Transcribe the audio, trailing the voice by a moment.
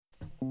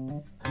Hey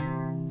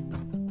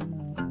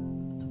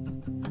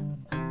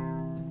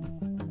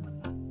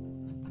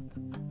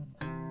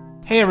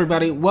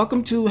everybody,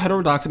 welcome to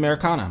Heterodox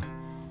Americana.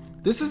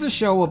 This is a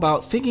show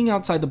about thinking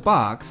outside the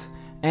box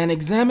and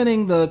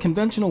examining the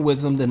conventional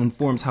wisdom that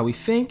informs how we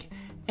think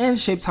and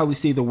shapes how we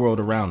see the world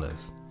around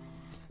us.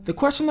 The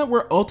question that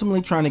we're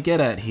ultimately trying to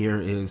get at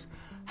here is,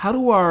 how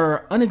do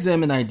our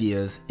unexamined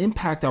ideas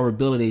impact our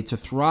ability to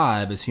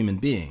thrive as human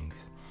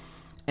beings?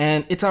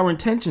 And it's our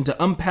intention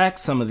to unpack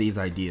some of these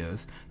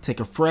ideas, take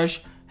a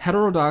fresh,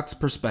 heterodox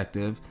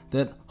perspective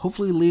that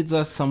hopefully leads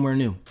us somewhere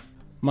new.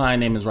 My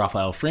name is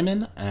Raphael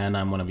Freeman, and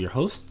I'm one of your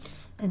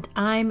hosts. And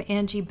I'm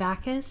Angie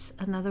Bacchus,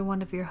 another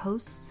one of your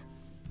hosts.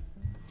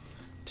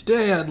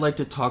 Today I'd like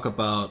to talk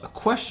about a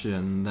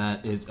question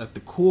that is at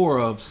the core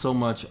of so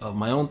much of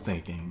my own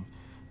thinking,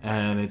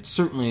 and it's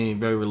certainly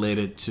very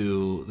related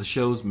to the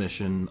show's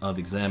mission of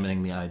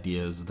examining the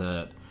ideas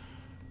that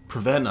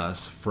prevent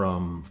us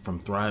from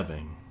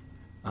thriving.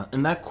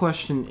 And that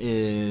question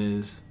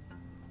is,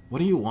 what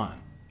do you want?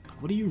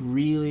 What do you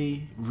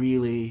really,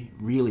 really,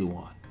 really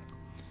want?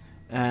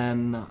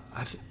 And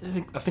I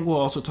think we'll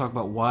also talk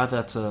about why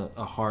that's a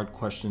hard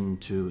question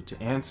to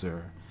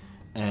answer,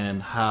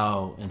 and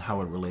how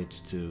it relates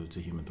to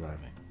human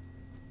thriving.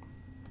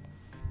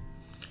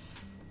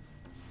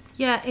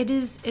 Yeah,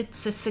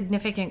 it's a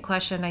significant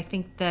question. I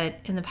think that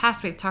in the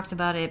past we've talked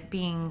about it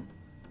being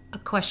a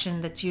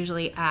question that's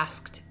usually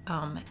asked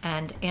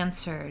and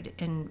answered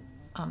in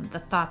the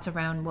thoughts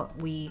around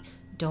what we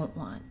don't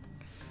want.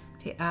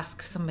 If you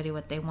ask somebody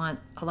what they want,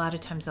 a lot of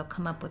times they'll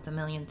come up with a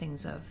million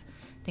things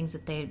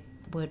that they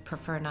would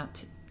prefer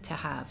not to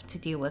have to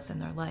deal with in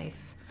their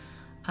life.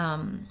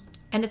 And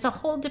it's a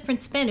whole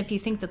different spin if you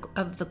think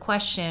of the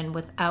question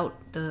without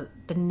the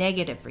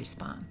negative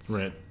response.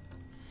 Right.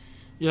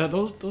 Yeah,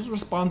 those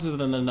responses,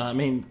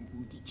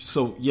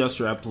 so yes,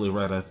 you're absolutely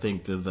right. I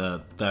think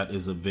that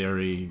is a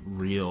very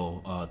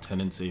real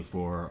tendency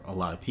for a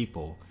lot of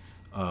people.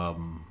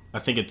 I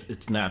think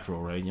it's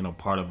natural, right? You know,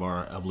 part of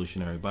our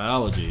evolutionary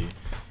biology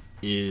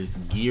is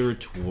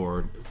geared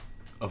toward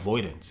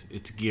avoidance.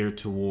 It's geared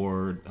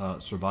toward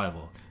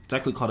survival. It's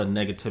actually called a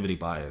negativity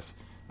bias.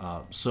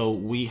 So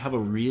we have a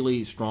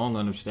really strong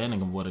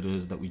understanding of what it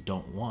is that we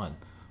don't want.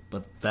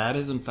 But that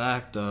is, in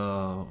fact,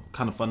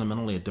 kind of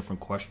fundamentally a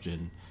different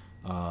question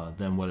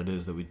than what it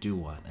is that we do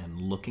want. And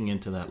looking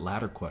into that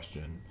latter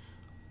question,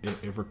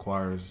 it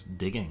requires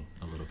digging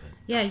a little bit.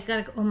 Yeah, you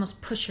got to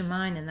almost push your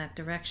mind in that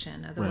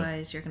direction.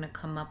 Otherwise, You're going to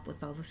come up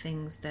with all the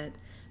things that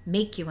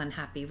make you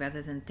unhappy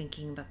rather than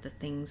thinking about the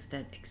things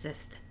that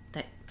exist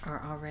that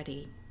are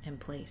already in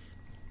place.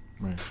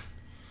 Right.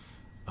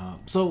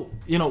 So,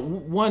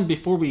 one,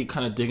 before we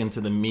kind of dig into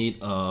the meat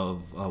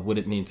of what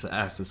it means to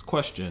ask this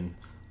question,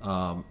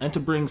 and to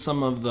bring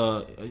some of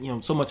the,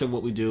 so much of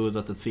what we do is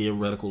at the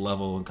theoretical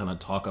level and kind of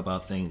talk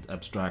about things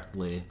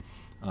abstractly.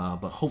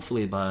 But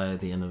hopefully by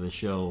the end of the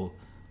show,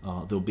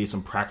 there'll be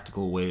some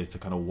practical ways to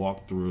kind of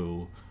walk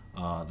through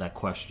that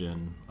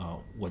question,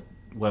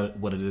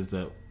 what it is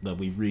that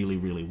we really,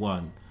 really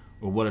want,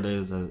 or what it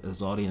is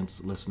as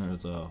audience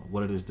listeners,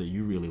 what it is that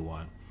you really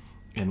want,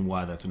 and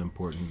why that's an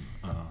important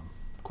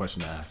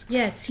question to ask.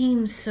 Yeah, it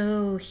seems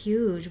so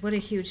huge. What a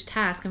huge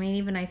task. I mean,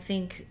 even I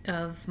think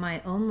of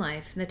my own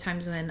life, the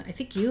times when I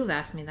think you've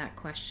asked me that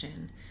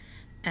question,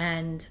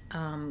 and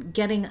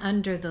getting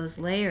under those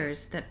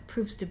layers, that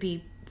proves to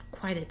be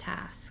quite a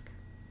task.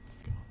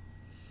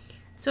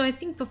 So I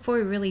think before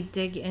we really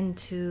dig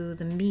into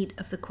the meat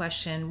of the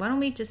question, why don't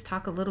we just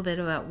talk a little bit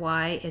about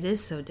why it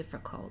is so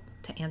difficult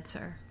to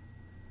answer?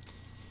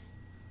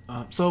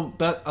 So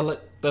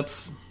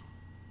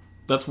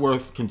that's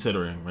worth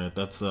considering, right?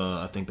 That's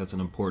I think that's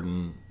an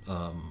important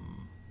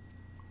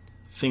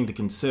thing to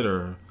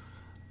consider.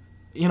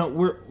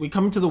 We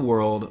come into the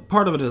world.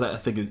 Part of it is, I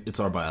think, it's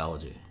our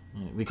biology.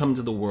 We come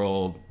into the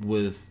world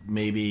with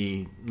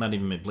maybe not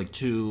even like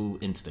two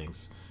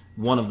instincts.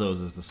 One of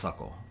those is the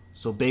suckle.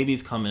 So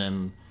babies come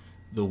in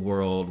the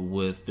world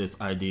with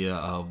this idea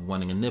of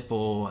wanting a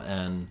nipple,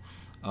 and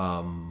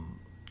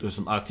there's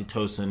some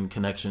oxytocin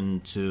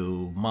connection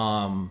to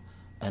mom,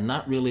 and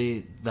not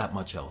really that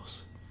much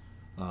else.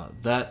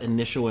 That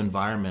initial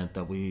environment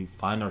that we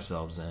find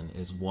ourselves in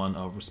is one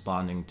of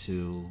responding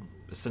to,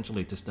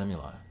 essentially, to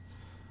stimuli.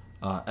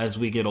 As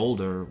we get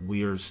older,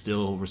 we are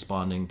still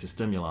responding to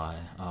stimuli,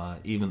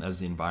 even as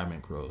the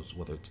environment grows,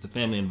 whether it's the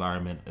family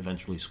environment,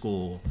 eventually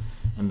school,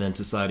 and then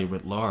society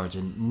writ large.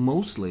 And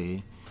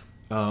mostly,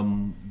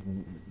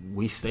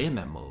 we stay in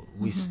that mode.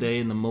 We stay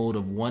in the mode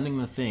of wanting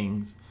the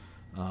things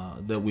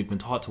that we've been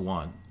taught to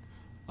want,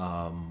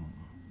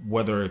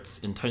 whether it's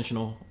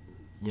intentional,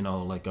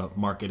 like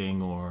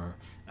marketing or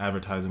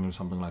advertising or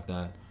something like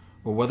that,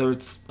 or whether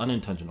it's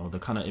unintentional, the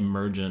kind of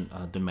emergent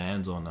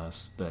demands on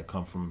us that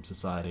come from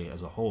society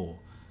as a whole.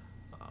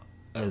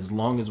 As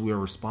long as we are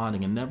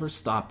responding and never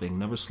stopping,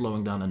 never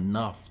slowing down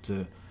enough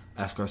to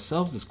ask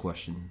ourselves this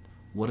question,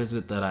 what is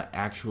it that I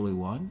actually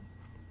want?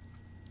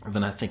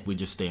 Then I think we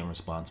just stay in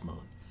response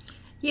mode.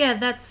 Yeah,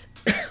 that's,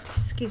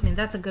 excuse me,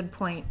 that's a good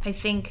point. I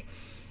think,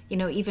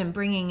 even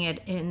bringing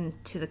it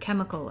into the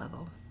chemical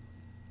level,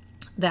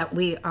 that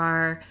we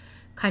are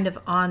kind of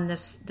on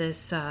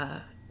this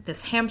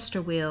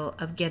hamster wheel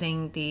of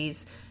getting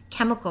these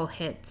chemical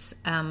hits,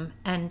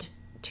 and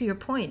to your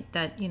point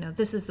that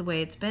this is the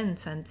way it's been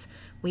since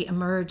we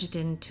emerged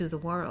into the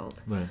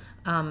world. Right.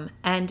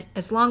 And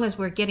as long as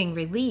we're getting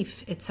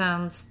relief, it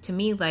sounds to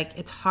me like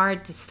it's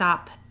hard to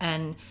stop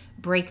and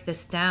break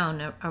this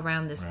down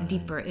around this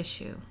deeper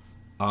issue.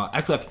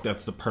 Actually, I think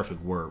that's the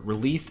perfect word.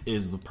 Relief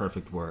is the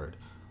perfect word,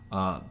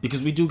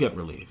 because we do get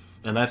relief,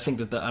 and I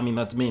think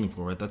that's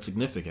meaningful, right? That's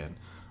significant,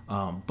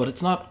 but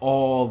it's not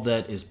all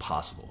that is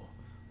possible.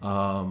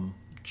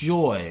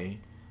 Joy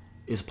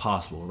is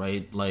possible,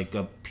 right? Like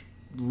a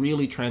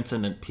really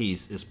transcendent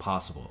peace is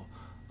possible.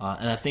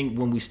 And I think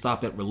when we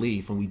stop at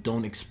relief and we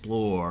don't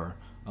explore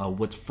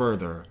what's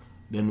further,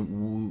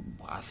 then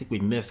I think we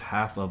miss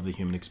half of the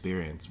human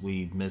experience.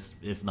 We miss,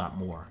 if not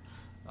more.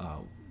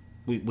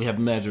 We have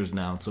measures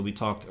now. So we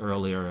talked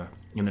earlier,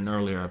 in an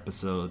earlier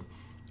episode,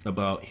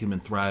 about human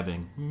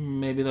thriving.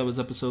 Maybe that was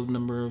episode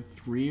number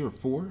 3 or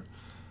 4.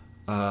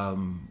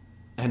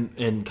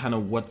 And kind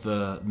of what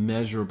the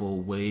measurable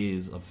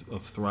ways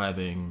of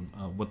thriving,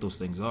 what those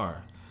things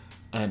are.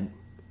 And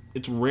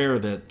it's rare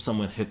that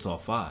someone hits all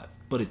 5,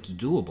 but it's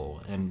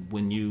doable. And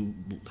when you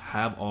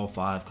have all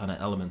 5 kind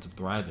of elements of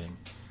thriving,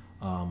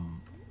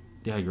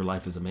 your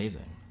life is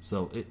amazing.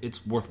 So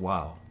it's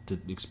worthwhile to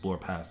explore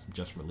past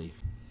just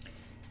relief.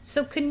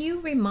 So can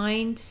you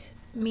remind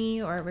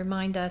me or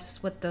remind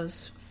us what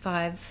those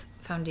 5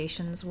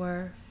 foundations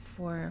were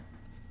for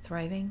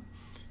thriving?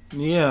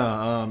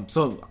 Yeah,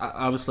 so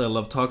obviously I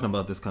love talking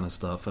about this kind of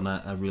stuff, and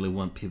I really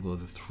want people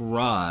to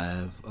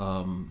thrive.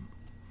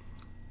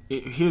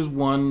 Here's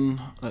an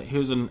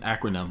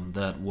acronym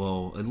that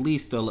will at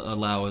least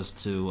allow us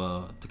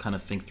to kind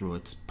of think through.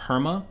 It's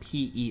PERMA,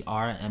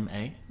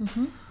 PERMA.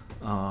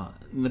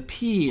 Mm-hmm. The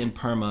P in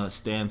PERMA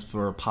stands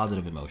for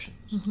positive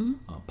emotions. Mm-hmm.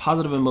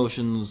 Positive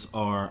emotions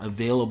are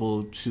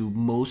available to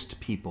most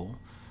people.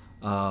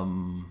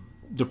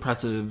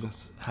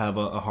 Depressives have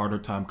a harder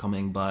time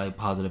coming by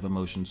positive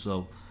emotions,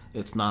 so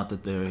it's not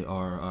that they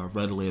are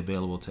readily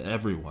available to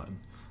everyone.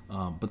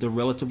 But they're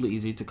relatively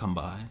easy to come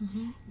by.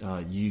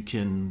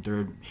 Mm-hmm.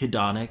 They're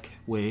hedonic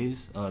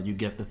ways. You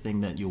get the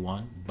thing that you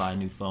want, buy a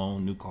new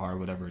phone, new car,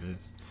 whatever it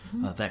is.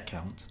 Mm-hmm. That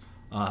counts.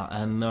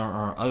 And there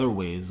are other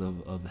ways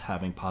of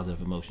having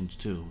positive emotions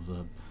too.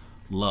 The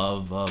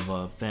love of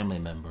a family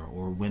member,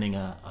 or winning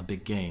a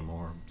big game,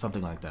 or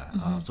something like that.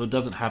 Mm-hmm. So it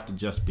doesn't have to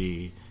just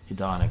be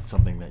hedonic,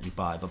 something that you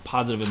buy. But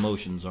positive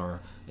emotions are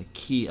a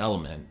key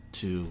element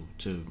to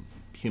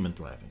human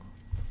thriving.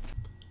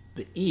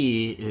 The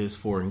E is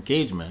for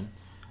engagement,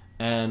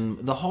 and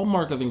the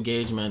hallmark of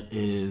engagement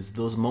is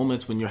those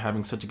moments when you're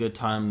having such a good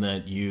time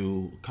that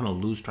you kind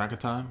of lose track of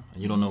time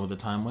and you don't know where the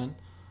time went.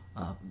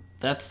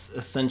 That's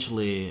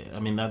essentially,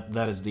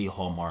 that is the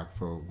hallmark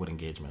for what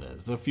engagement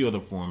is. There are a few other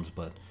forms,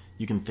 but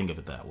you can think of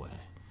it that way.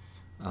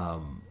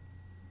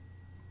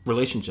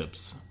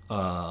 Relationships.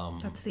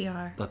 That's the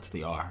R. That's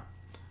the R.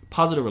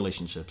 Positive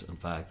relationships, in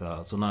fact.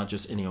 So not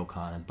just any old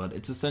kind, but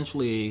it's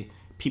essentially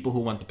people who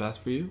want the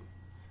best for you,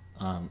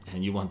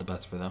 and you want the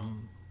best for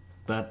them.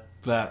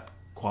 That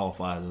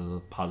qualifies as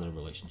a positive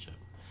relationship.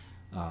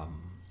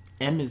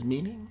 M is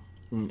meaning.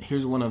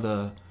 Here's one of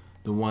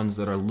the ones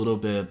that are a little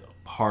bit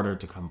harder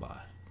to come by.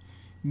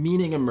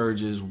 Meaning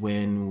emerges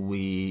when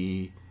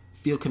we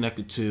feel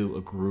connected to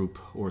a group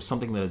or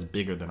something that is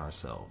bigger than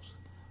ourselves.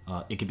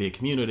 It could be a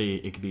community,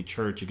 it could be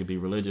church, it could be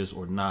religious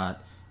or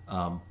not,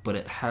 but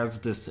it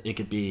has this, it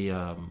could be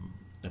a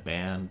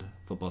band,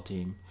 football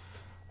team,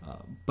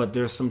 but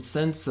there's some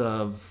sense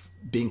of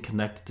being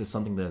connected to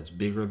something that's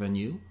bigger than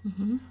you,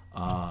 mm-hmm.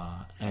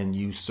 And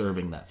you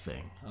serving that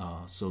thing.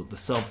 So the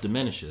self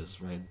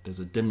diminishes, right? There's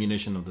a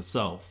diminution of the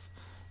self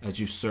as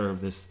you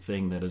serve this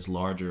thing that is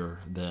larger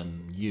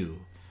than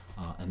you,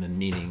 and then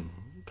meaning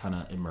kind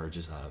of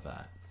emerges out of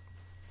that.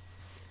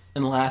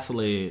 And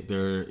lastly,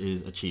 there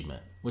is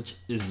achievement, which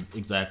is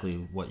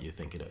exactly what you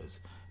think it is.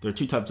 There are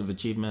 2 types of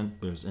achievement.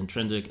 There's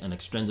intrinsic and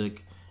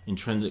extrinsic.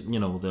 Intrinsic,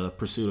 the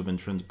pursuit of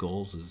intrinsic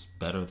goals is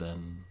better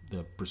than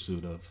the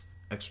pursuit of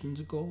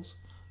extrinsic goals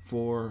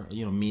for,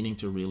 meaning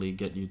to really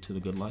get you to the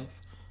good life,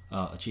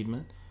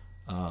 achievement.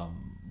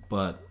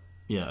 But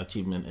yeah,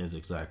 achievement is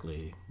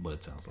exactly what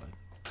it sounds like.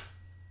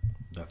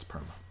 That's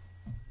PERMA.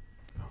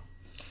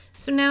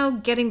 So now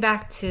getting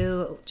back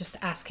to just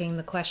asking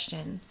the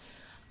question,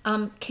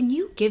 can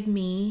you give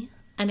me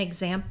an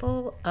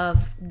example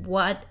of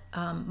what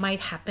might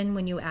happen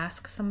when you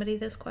ask somebody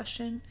this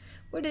question?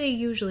 Where do they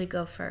usually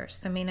go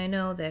first? I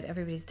know that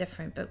everybody's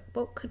different, but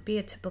what could be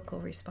a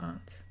typical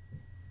response?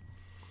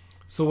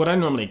 So what I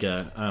normally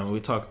get, we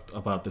talked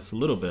about this a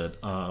little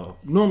bit,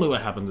 normally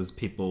what happens is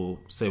people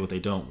say what they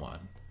don't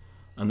want.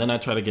 And then I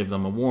try to give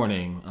them a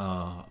warning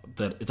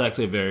that it's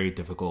actually a very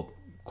difficult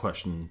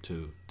question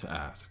to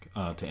ask,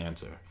 to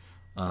answer.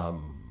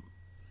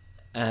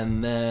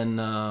 And then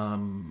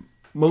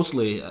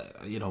mostly,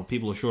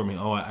 people assure me,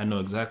 I know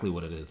exactly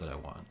what it is that I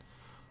want.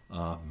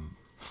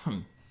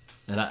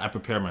 And I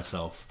prepare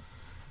myself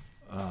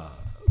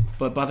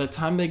But by the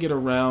time they get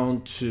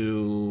around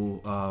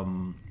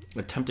to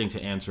attempting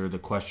to answer the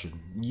question,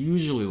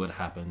 usually what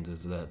happens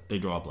is that they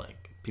draw a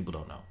blank. People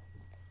don't know.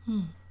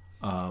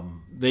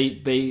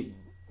 They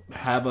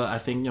have I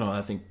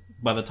think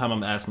by the time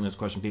I'm asking this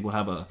question, people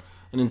have an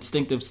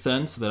instinctive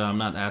sense that I'm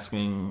not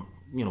asking,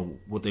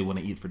 what they want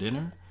to eat for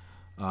dinner.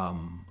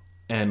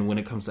 And when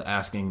it comes to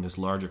asking this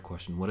larger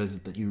question, what is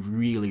it that you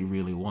really,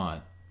 really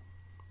want?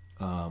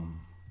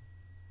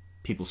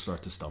 People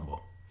start to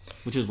stumble,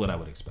 which is what I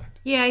would expect.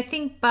 Yeah, I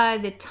think by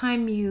the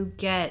time you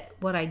get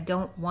what I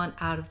don't want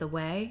out of the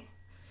way,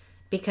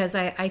 because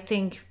I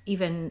think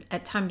even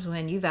at times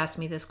when you've asked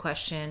me this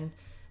question,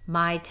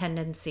 my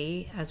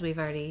tendency, as we've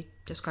already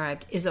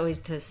described, is always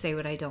to say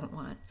what I don't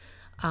want.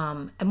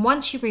 And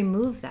once you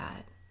remove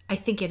that, I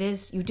think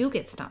you do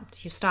get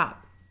stumped. You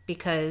stop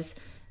because,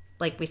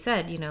 like we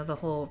said, the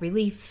whole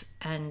relief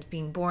and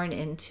being born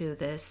into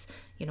this,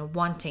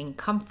 wanting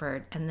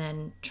comfort and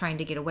then trying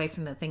to get away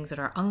from the things that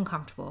are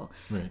uncomfortable.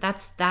 Right.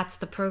 That's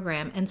the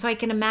program. And so I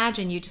can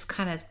imagine you just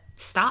kind of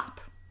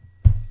stop.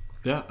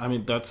 Yeah, I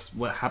mean, that's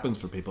what happens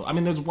for people. I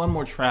mean, there's one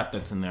more trap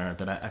that's in there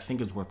that I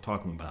think is worth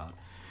talking about.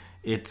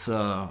 It's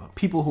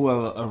people who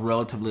have a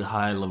relatively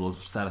high level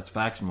of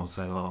satisfaction will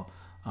say, well,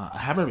 I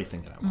have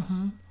everything that I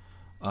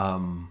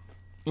want.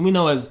 And we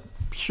know as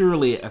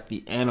purely at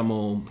the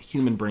animal,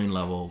 human brain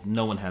level,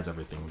 no one has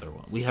everything they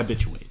want. We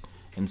habituate.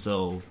 And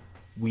so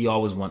we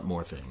always want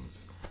more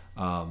things.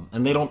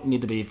 And they don't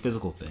need to be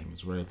physical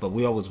things, right? But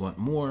we always want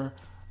more.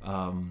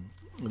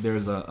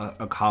 There's a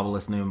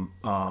Kabbalist named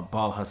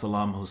Baal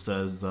HaSalam who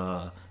says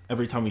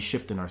every time we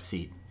shift in our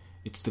seat,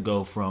 it's to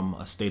go from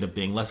a state of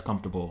being less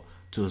comfortable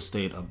to a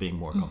state of being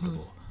more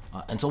comfortable.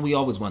 And so we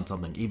always want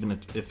something, even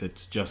if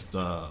it's just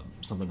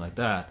something like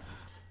that.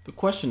 The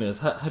question is,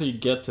 how do you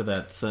get to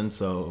that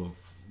sense of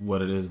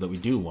what it is that we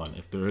do want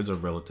if there is a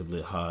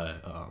relatively high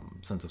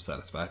sense of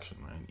satisfaction,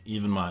 right?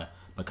 Even my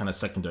kind of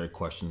secondary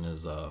question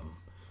is, are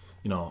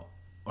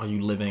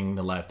you living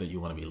the life that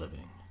you want to be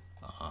living?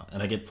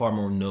 And I get far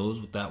more no's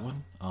with that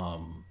one.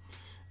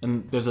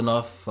 And there's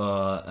enough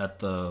at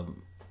the,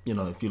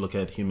 if you look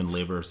at human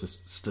labor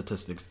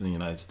statistics in the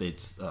United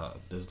States,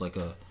 there's like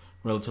a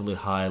relatively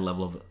high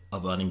level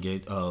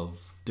of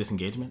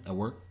disengagement at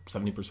work,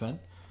 70%.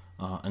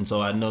 And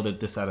so I know that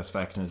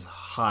dissatisfaction is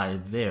high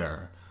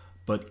there.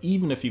 But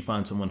even if you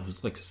find someone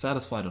who's like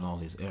satisfied in all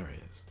these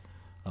areas,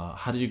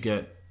 how do you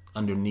get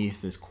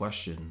underneath this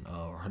question,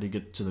 or how do you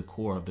get to the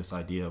core of this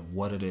idea of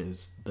what it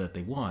is that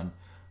they want,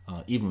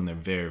 even when they're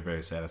very,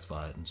 very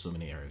satisfied in so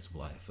many areas of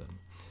life?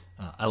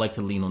 And I like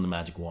to lean on the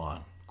magic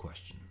wand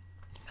question.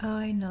 Oh,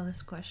 I know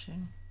this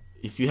question.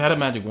 If you had a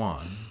magic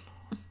wand,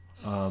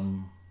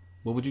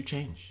 what would you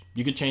change?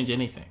 You could change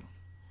anything.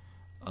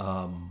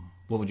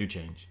 What would you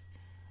change?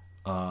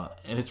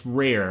 And it's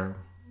rare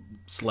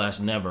 /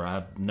 never.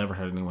 I've never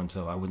had anyone say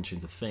I wouldn't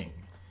change a thing.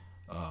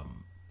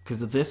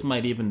 Because this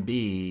might even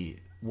be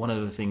one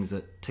of the things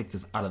that takes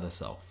us out of the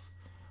self.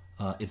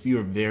 If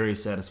you're very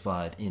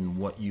satisfied in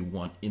what you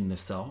want in the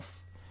self,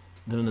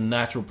 then the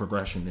natural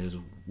progression is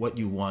what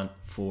you want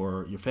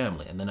for your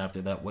family. And then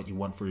after that, what you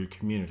want for your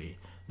community.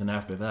 Then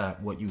after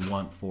that, what you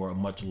want for a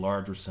much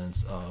larger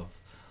sense of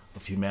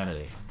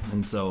humanity.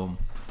 And so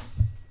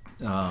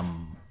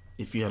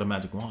if you had a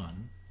magic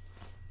wand,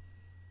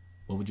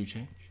 what would you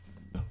change?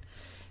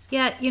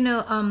 Yeah,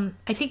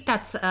 I think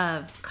that's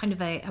kind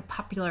of a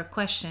popular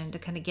question to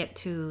kind of get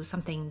to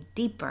something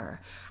deeper.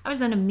 I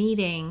was in a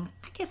meeting,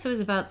 I guess it was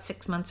about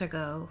 6 months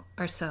ago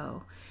or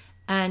so,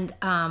 and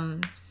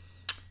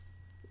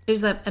it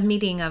was a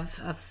meeting of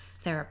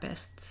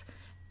therapists,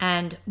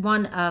 and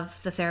one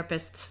of the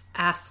therapists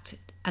asked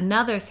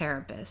another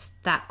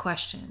therapist that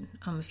question,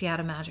 if you had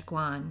a magic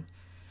wand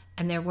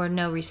and there were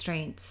no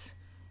restraints,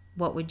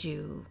 what would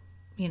you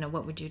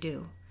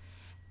do?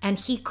 And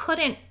he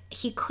couldn't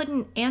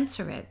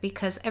answer it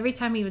because every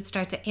time he would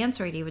start to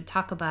answer it, he would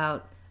talk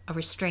about a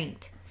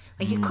restraint.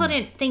 Like you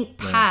couldn't think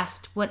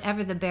past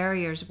whatever the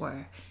barriers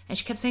were. And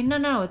she kept saying,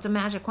 no, it's a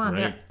magic wand.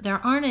 Right. There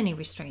aren't any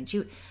restraints.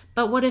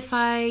 But what if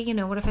I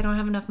don't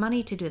have enough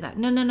money to do that?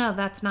 No,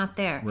 that's not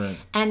there. Right.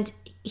 And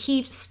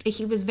he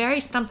was very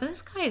stumped. And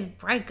this guy is a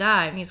bright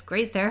guy. I mean, he's a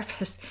great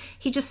therapist.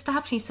 He just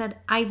stopped and he said,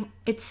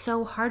 it's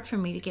so hard for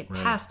me to get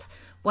past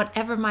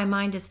whatever my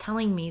mind is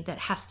telling me that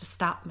has to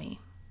stop me.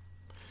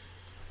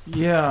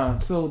 Yeah,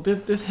 so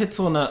this hits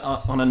on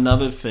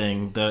another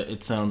thing that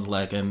it sounds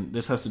like, and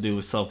this has to do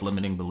with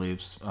self-limiting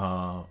beliefs,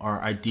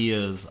 our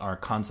ideas, our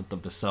concept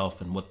of the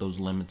self, and what those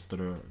limits that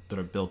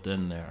are built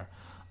in there,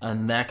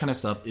 and that kind of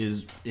stuff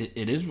is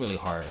really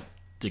hard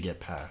to get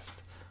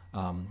past.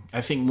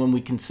 I think when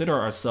we consider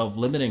our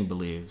self-limiting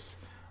beliefs,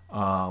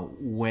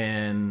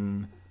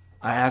 when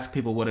I ask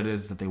people what it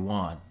is that they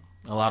want,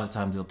 a lot of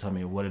times they'll tell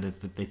me what it is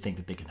that they think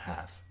that they can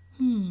have.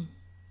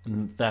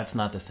 And that's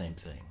not the same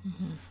thing.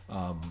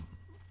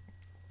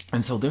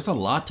 And so there's a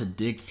lot to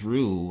dig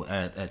through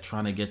at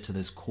trying to get to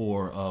this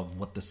core of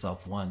what the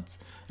self wants.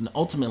 And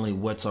ultimately,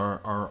 what's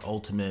our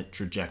ultimate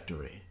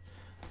trajectory?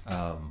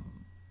 How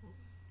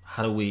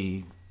do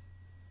we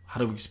how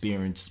do we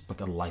experience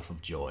like a life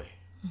of joy,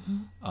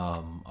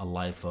 a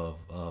life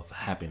of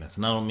happiness.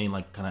 And I don't mean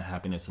like kind of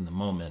happiness in the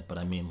moment, but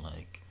I mean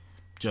like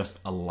just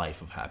a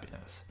life of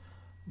happiness.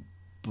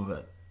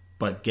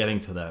 But getting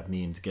to that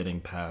means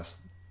getting past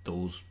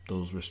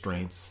those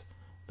restraints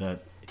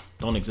that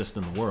don't exist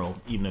in the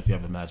world, even if you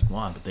have a magic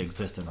wand, but they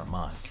exist in our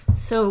mind.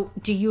 So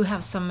do you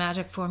have some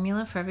magic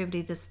formula for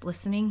everybody that's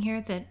listening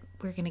here that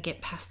we're going to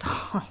get past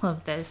all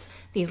of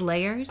these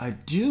layers? I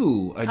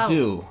do.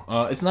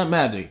 It's not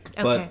magic,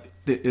 but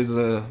there's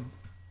a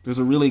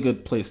really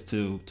good place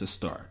to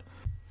start.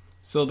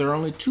 So there are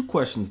only two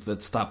questions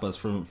that stop us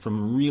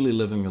from really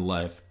living the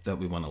life that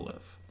we want to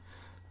live.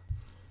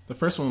 The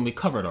first one we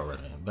covered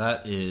already.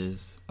 That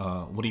is,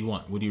 what do you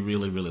want? What do you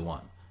really, really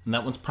want? And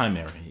that one's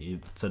primary.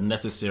 It's a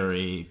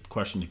necessary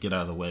question to get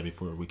out of the way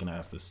before we can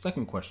ask the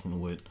second question,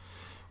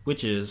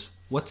 which is,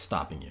 what's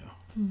stopping you?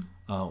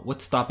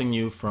 What's stopping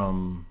you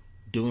from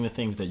doing the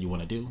things that you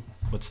want to do?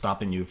 What's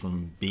stopping you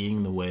from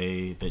being the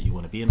way that you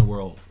want to be in the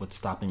world? What's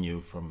stopping you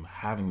from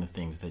having the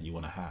things that you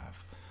want to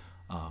have?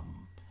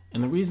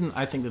 And the reason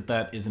I think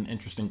that is an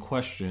interesting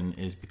question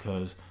is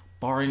because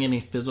barring any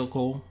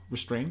physical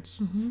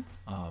restraints,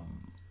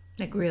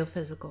 like real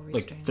physical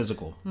restraints, like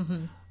physical,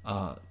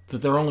 that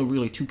there are only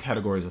really two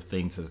categories of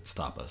things that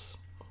stop us.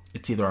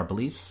 It's either our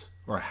beliefs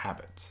or our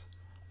habits.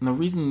 And the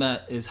reason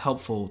that is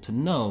helpful to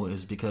know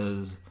is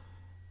because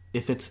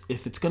if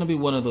it's going to be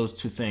one of those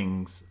two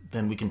things,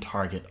 then we can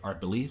target our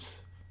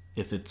beliefs,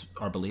 if it's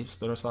our beliefs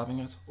that are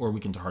stopping us, or we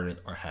can target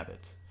our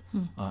habits.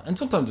 And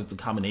sometimes it's a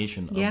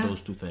combination of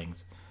those two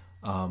things.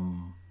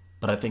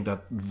 But I think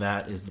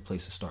that is the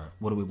place to start.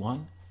 What do we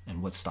want,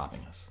 and what's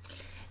stopping us?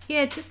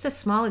 Yeah, just a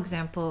small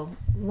example.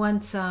 One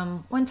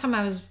time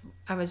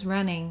I was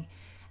running,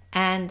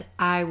 and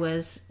I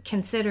was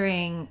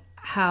considering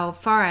how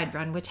far I'd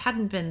run, which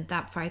hadn't been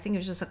that far. I think it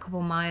was just a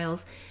couple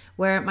miles,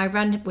 where my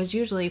run was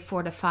usually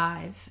 4 to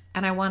 5,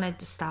 and I wanted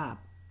to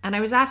stop. And I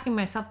was asking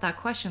myself that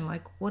question,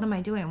 like, what am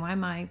I doing? Why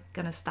am I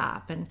going to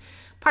stop? And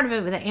part of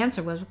it, the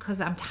answer was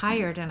because I'm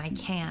tired and I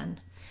can.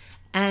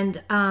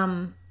 And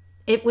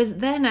it was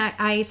then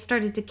I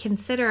started to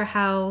consider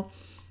how,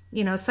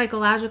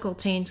 psychological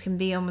change can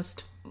be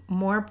almost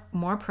more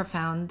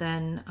profound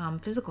than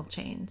physical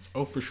change.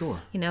 Oh, for sure.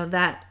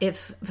 That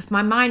if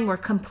my mind were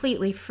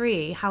completely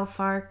free, how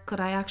far could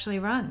I actually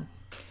run?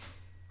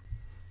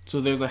 So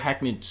there's a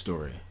hackneyed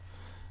story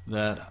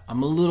that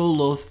I'm a little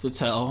loath to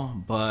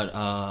tell,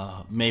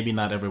 but maybe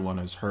not everyone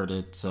has heard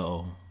it,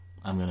 so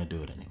I'm going to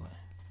do it anyway.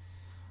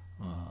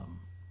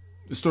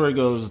 The story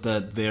goes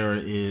that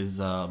there's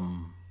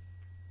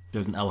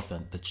an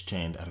elephant that's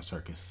chained at a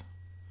circus.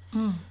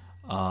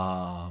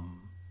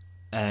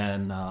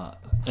 And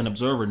an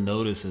observer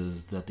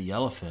notices that the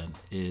elephant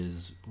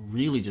is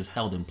really just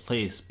held in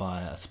place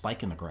by a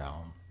spike in the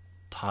ground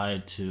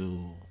tied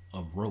to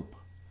a rope.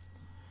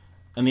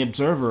 And the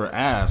observer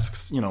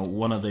asks,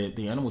 one of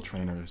the animal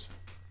trainers,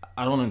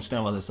 I don't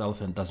understand why this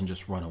elephant doesn't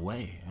just run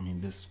away. I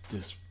mean, this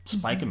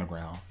spike in the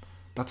ground,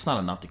 that's not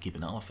enough to keep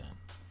an elephant.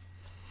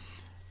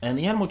 And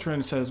the animal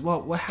trainer says,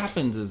 well, what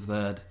happens is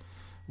that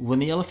when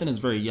the elephant is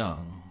very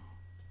young,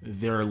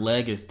 their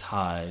leg is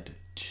tied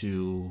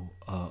to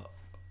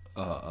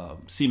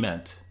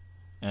cement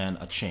and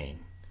a chain.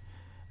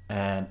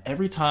 And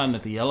every time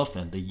that the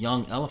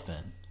young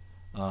elephant,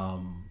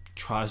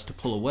 tries to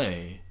pull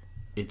away,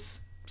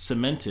 it's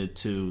cemented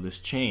to this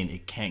chain.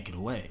 It can't get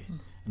away.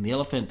 And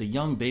the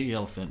young baby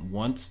elephant,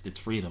 wants its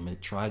freedom.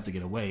 It tries to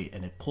get away,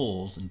 and it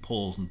pulls and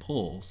pulls and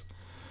pulls.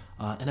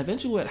 And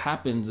eventually what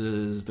happens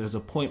is there's a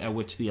point at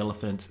which the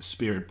elephant's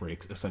spirit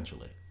breaks,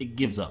 essentially. It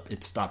gives up.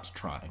 It stops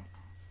trying.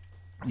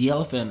 The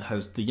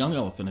young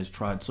elephant has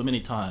tried so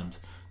many times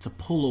to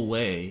pull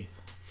away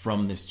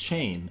from this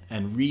chain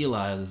and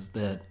realizes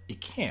that it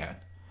can't.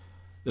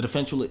 That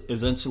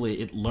essentially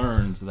it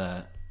learns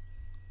that,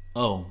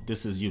 oh,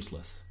 this is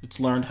useless. It's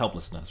learned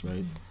helplessness,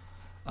 right?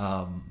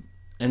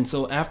 And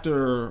so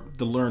after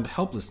the learned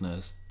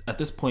helplessness, at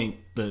this point,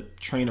 the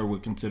trainer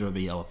would consider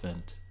the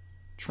elephant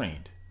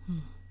trained.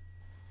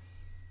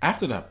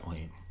 After that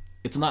point,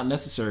 it's not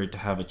necessary to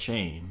have a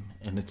chain,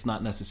 and it's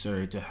not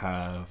necessary to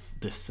have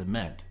this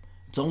cement.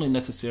 It's only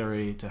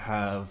necessary to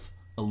have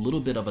a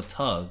little bit of a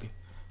tug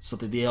so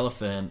that the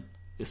elephant,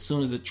 as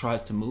soon as it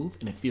tries to move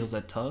and it feels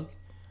that tug,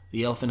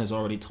 the elephant has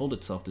already told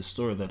itself this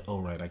story that, oh,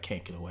 right, I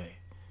can't get away.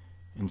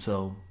 And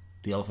so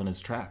the elephant is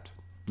trapped,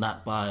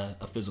 not by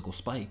a physical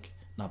spike,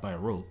 not by a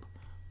rope,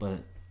 but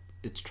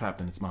it's trapped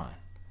in its mind.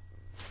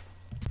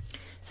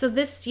 So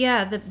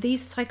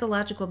these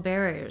psychological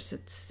barriers,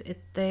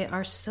 they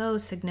are so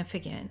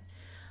significant.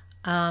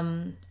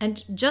 And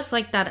just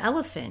like that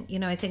elephant,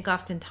 I think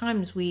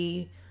oftentimes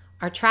we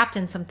are trapped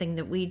in something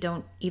that we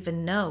don't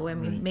even know. I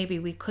mean, maybe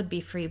we could be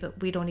free,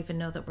 but we don't even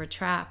know that we're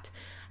trapped.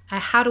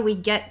 How do we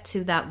get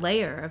to that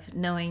layer of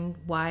knowing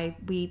why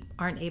we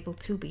aren't able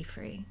to be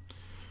free?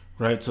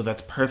 Right, so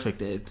that's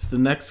perfect. It's the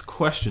next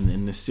question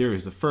in this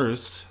series. The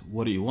first,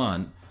 what do you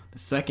want? The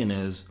second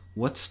is,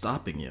 what's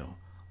stopping you?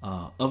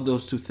 Of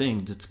those two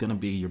things, it's going to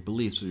be your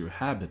beliefs or your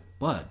habit.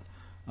 But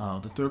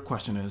the third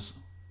question is,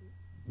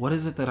 what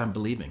is it that I'm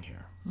believing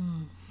here?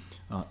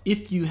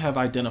 If you have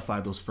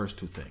identified those first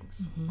two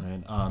things,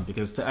 right?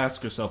 Because to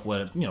ask yourself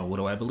what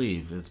do I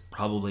believe is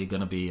probably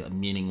going to be a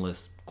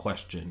meaningless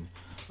question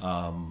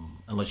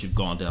unless you've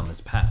gone down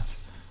this path.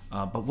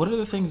 But what are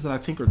the things that I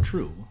think are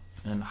true,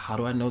 and how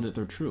do I know that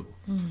they're true?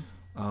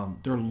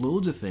 There are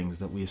loads of things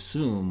that we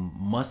assume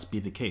must be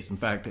the case. In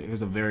fact,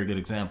 here's a very good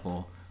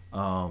example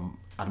out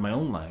of my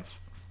own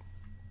life.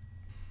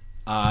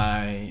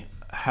 I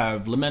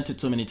have lamented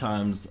so many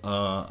times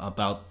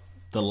about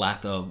the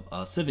lack of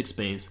civic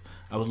space.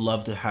 I would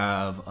love to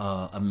have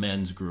a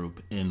men's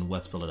group in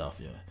West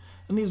Philadelphia.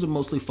 And these are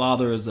mostly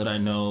fathers that I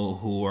know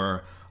who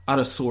are out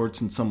of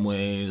sorts in some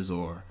ways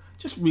or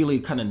just really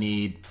kind of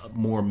need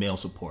more male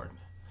support.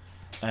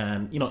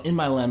 And, in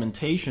my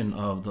lamentation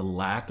of the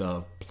lack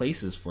of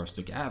places for us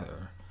to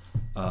gather,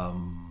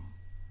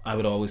 I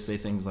would always say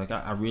things like,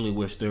 I really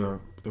wish there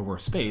were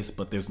space,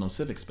 but there's no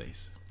civic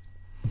space.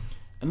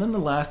 And then the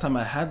last time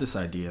I had this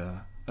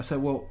idea, I said,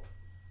 well,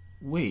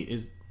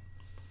 wait,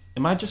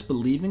 am I just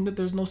believing that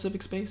there's no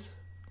civic space?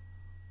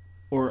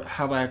 Or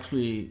have I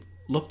actually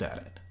looked at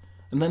it?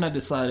 And then I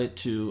decided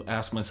to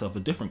ask myself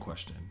a different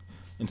question.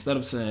 Instead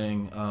of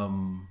saying,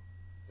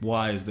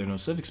 why is there no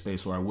civic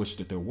space, or I wish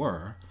that there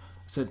were,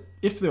 I said,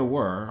 if there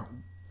were,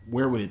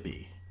 where would it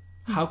be?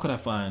 How could I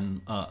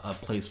find a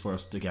place for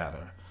us to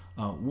gather?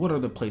 What are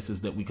the places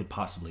that we could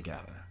possibly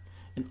gather?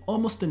 And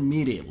almost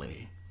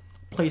immediately,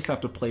 place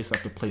after place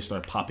after place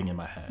started popping in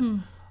my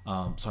head.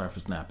 Sorry for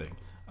snapping.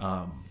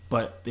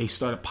 But they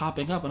started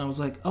popping up, and I was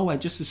like, oh, I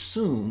just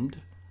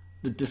assumed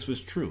that this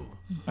was true.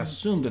 I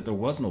assumed that there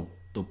was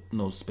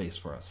no space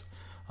for us.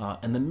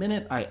 And the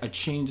minute I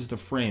changed the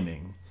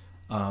framing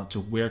to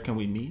where can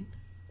we meet,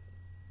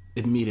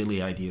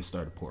 immediately ideas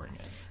started pouring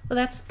in.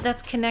 Well,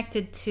 that's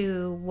connected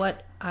to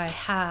what I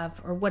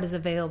have or what is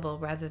available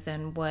rather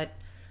than what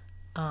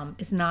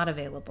is not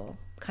available.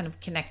 Kind of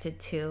connected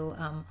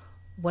to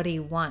what do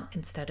you want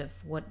instead of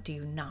what do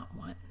you not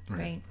want,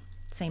 right?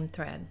 Same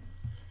thread.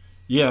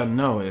 Yeah,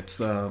 no, it's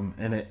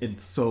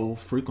it's so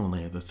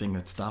frequently the thing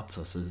that stops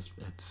us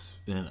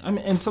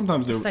and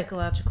sometimes the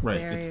psychological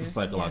barriers. It's the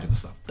psychological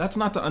stuff. That's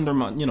not to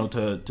undermine,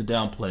 to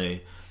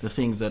downplay the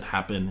things that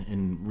happen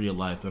in real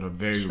life that are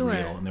very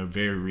real, and they're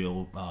very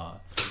real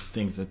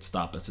things that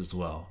stop us as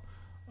well.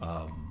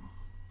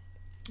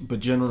 But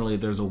generally,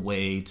 there's a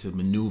way to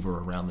maneuver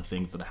around the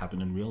things that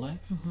happen in real life,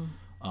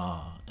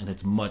 and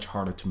it's much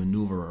harder to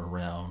maneuver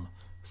around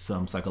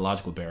some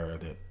psychological barrier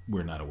that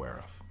we're not aware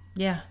of.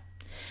 Yeah.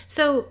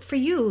 So for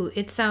you,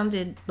 it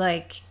sounded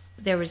like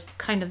there was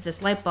kind of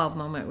this light bulb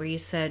moment where you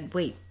said,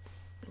 wait,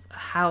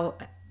 how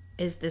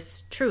is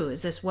this true?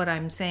 Is this what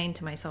I'm saying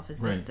to myself?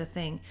 Is this the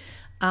thing?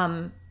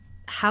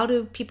 How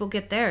do people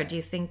get there? Do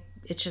you think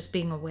it's just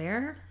being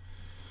aware?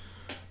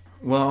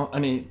 Well, I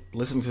mean,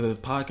 listening to this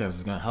podcast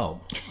is going to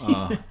help.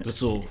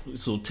 This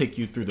will take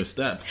you through the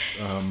steps.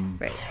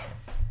 Right.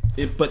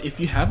 But if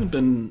you haven't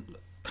been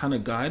kind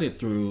of guided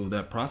through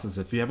that process,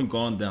 if you haven't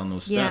gone down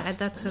those steps, yeah,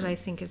 that's what I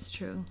think is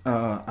true.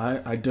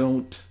 I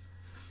don't.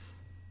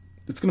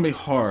 It's going to be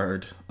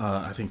hard,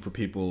 I think, for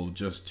people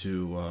just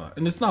to.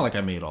 And it's not like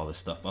I made all this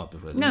stuff up.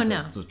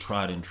 It's a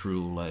tried and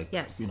true,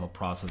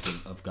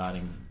 process of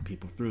guiding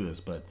people through this.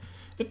 But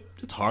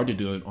it's hard to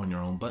do it on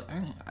your own. But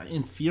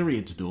in theory,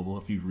 it's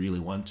doable if you really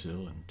want to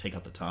and take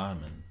out the time.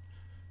 And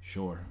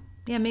sure.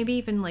 Yeah, maybe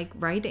even like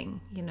writing.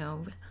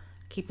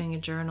 Keeping a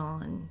journal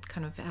and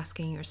kind of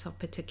asking yourself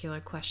particular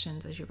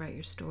questions as you write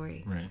your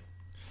story. Right.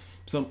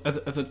 So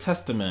as a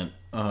testament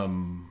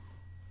to,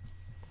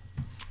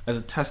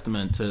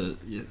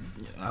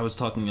 I was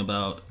talking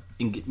about,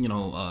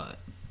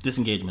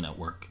 disengagement at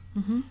work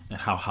and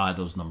how high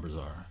those numbers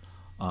are.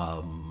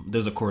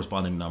 There's a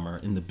corresponding number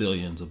in the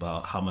billions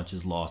about how much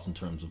is lost in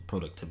terms of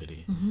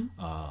productivity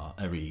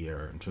every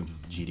year in terms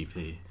of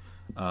GDP.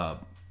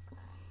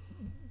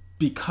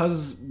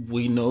 Because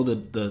we know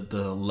that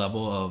the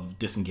level of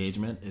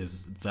disengagement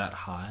is that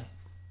high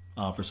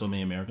for so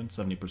many Americans,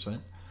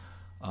 70%,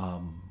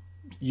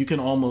 you can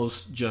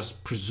almost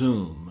just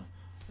presume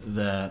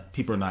that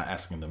people are not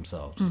asking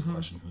themselves this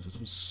question.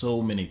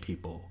 So many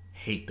people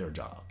hate their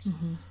jobs.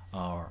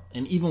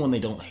 And even when they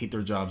don't hate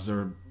their jobs,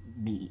 they're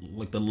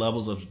like the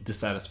levels of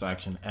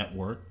dissatisfaction at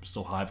work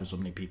so high for so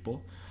many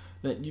people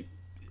that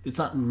it's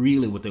not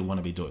really what they want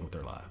to be doing with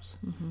their lives.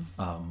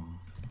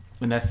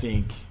 And I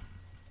think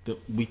that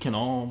we can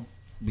all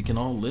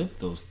live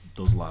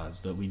those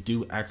lives that we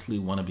do actually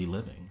want to be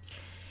living.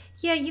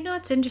 Yeah,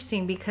 it's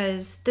interesting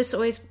because this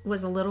always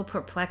was a little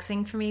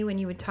perplexing for me when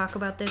you would talk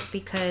about this,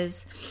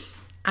 because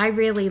I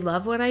really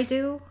love what I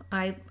do.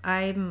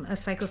 I'm a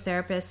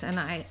psychotherapist and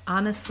I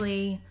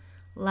honestly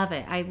love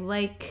it. I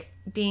like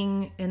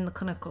being in the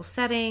clinical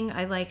setting.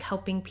 I like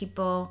helping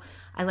people.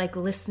 I like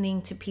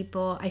listening to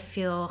people. I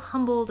feel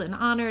humbled and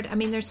honored. I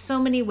mean, there's so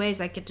many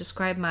ways I could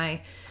describe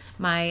my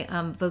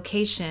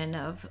vocation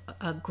of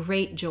a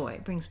great joy.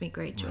 It brings me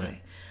great joy.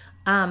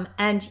 Right.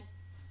 And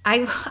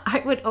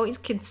I would always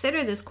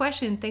consider this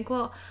question and think,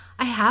 well,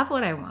 I have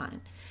what I want.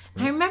 Right.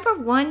 And I remember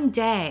one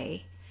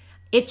day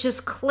it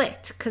just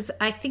clicked because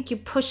I think you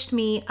pushed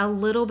me a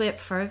little bit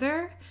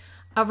further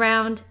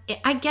around,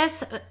 I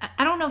guess,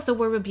 I don't know if the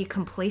word would be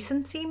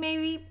complacency,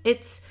 maybe.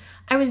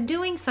 I was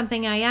doing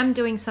something, I am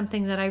doing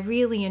something that I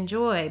really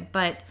enjoy,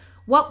 but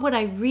what would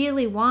I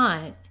really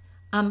want,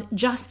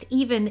 just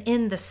even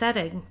in the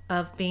setting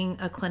of being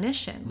a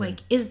clinician?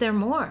 Like, is there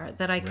more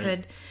that I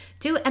could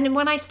do? And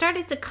when I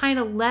started to kind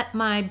of let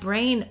my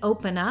brain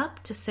open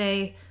up to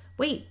say,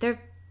 wait,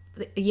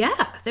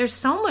 there's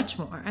so much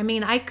more. I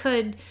mean, I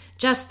could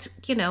just,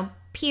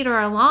 peter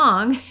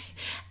along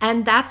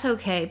and that's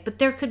okay, but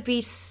there could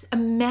be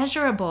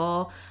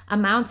immeasurable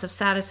amounts of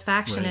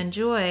satisfaction and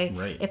joy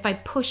if I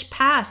push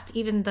past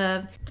even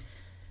the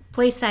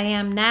place I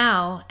am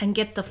now and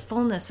get the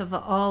fullness of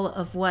all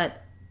of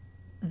what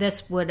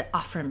this would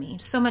offer me.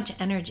 So much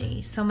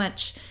energy, so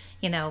much,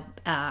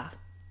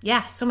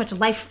 so much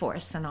life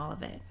force and all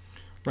of it.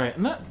 Right.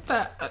 And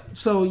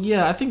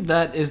I think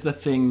that is the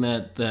thing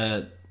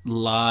that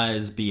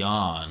lies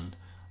beyond,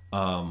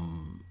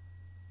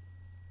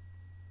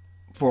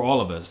 for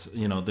all of us,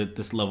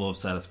 this level of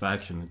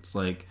satisfaction. It's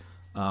like,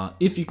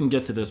 if you can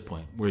get to this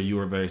point where you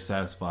are very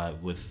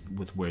satisfied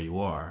with where you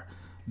are,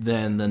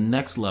 then the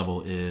next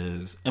level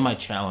is, am I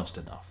challenged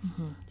enough?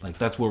 Mm-hmm. Like,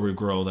 that's where we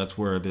grow. That's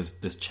where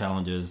this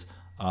challenges.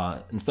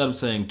 Instead of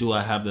saying, do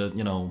I have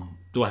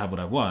what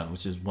I want,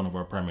 which is one of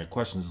our primary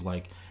questions, is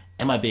like,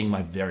 am I being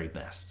my very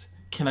best?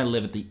 Can I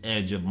live at the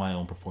edge of my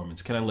own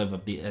performance? Can I live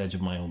at the edge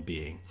of my own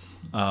being?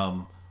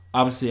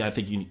 Obviously, I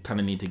think you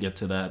kind of need to get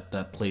to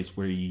that place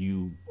where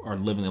you are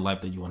living the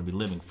life that you want to be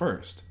living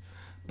first.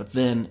 But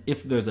then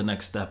if there's a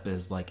next step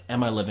is like,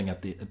 am I living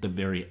at the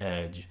very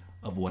edge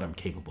of what I'm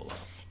capable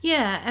of?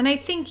 Yeah, and I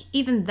think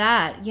even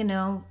that,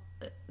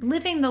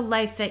 living the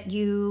life that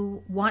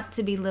you want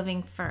to be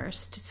living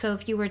first. So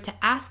if you were to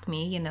ask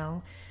me,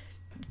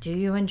 do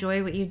you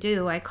enjoy what you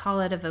do? I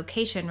call it a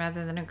vocation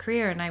rather than a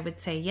career, and I would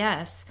say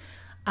yes.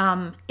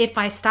 If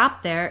I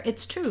stop there,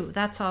 it's true.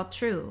 That's all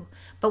true.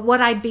 But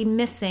what I'd be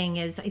missing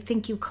is, I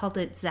think you called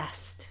it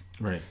zest.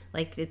 Right.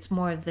 Like, it's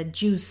more of the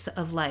juice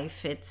of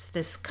life. It's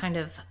this kind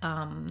of,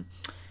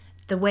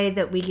 the way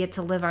that we get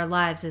to live our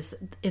lives is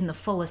in the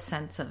fullest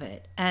sense of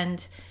it.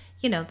 And,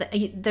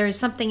 there's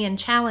something in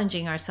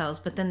challenging ourselves,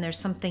 but then there's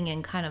something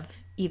in kind of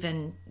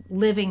even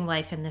living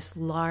life in this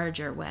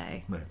larger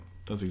way. Right.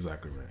 That's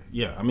exactly right.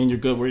 Yeah. I mean, you're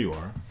good where you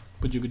are,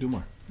 but you could do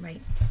more.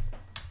 Right.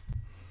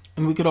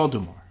 And we could all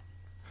do more.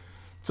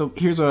 So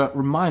here's a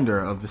reminder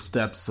of the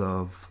steps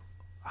of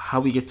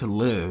how we get to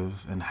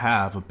live and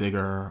have a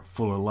bigger,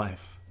 fuller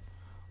life.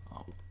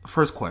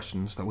 First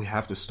questions that we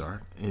have to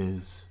start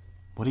is,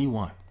 what do you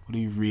want? What do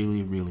you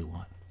really, really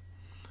want?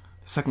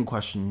 The second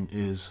question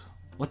is,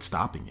 what's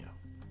stopping you?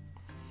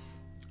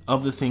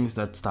 Of the things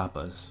that stop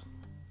us,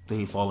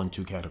 they fall in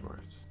two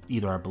categories,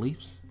 either our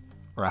beliefs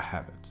or our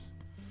habits.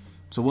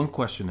 So one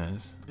question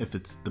is, if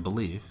it's the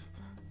belief,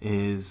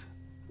 is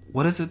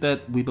what is it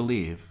that we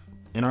believe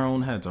in our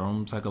own heads, our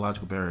own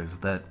psychological barriers,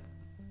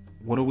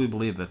 what do we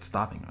believe that's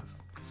stopping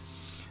us?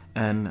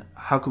 And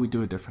how could we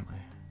do it differently?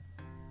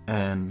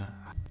 And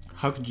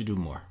how could you do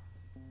more?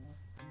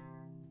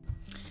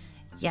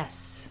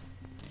 Yes.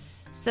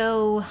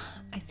 So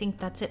I think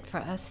that's it for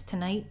us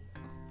tonight.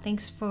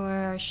 Thanks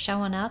for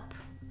showing up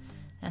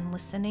and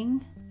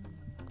listening.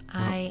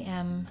 I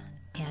am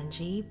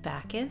Angie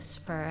Bacchus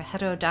for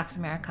Heterodox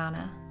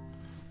Americana.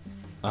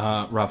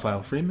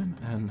 Raphael Freeman,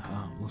 and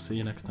we'll see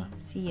you next time.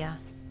 See ya.